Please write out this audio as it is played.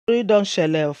Don't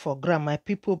shell for gram, my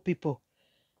people.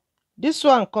 This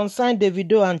one concern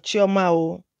Davido and Chioma.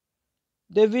 Oh.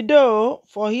 Davido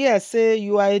for here say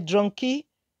you are a drunkie.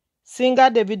 Singer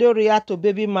Davido react to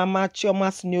baby mama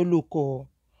Chioma's new look. Oh.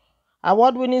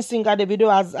 Award-winning singer Davido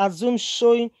has assumed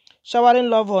showering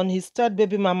love on his third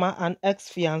baby mama and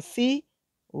ex-fiancée.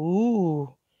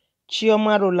 Ooh,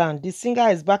 Chioma Rowland. The singer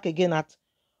is back again at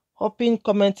hopping,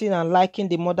 commenting, and liking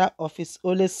the mother of his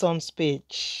only son's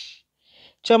page.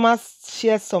 Chioma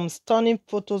shared some stunning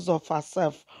photos of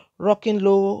herself rocking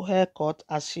low haircut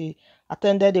as she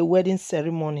attended a wedding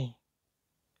ceremony.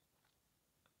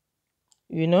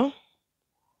 You know,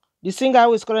 the singer,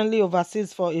 who is currently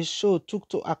overseas for a show, took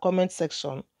to a comment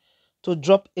section to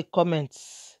drop a comment.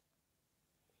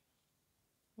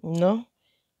 You know,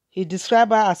 he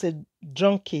described her as a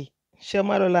drunkie.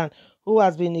 Chioma Rowland, who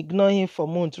has been ignoring him for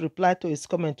months, replied to his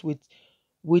comment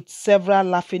with several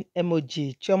laughing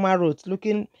emoji. Chioma wrote,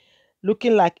 looking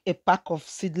like a pack of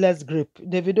seedless grape.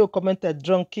 Davido commented,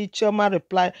 drunkie. Chioma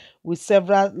replied with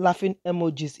several laughing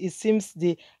emojis. It seems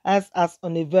they are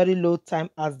on a very low time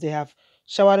as they have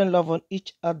showering love on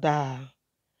each other.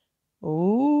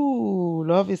 Ooh,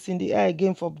 love is in the air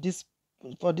again for these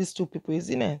two people,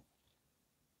 isn't it?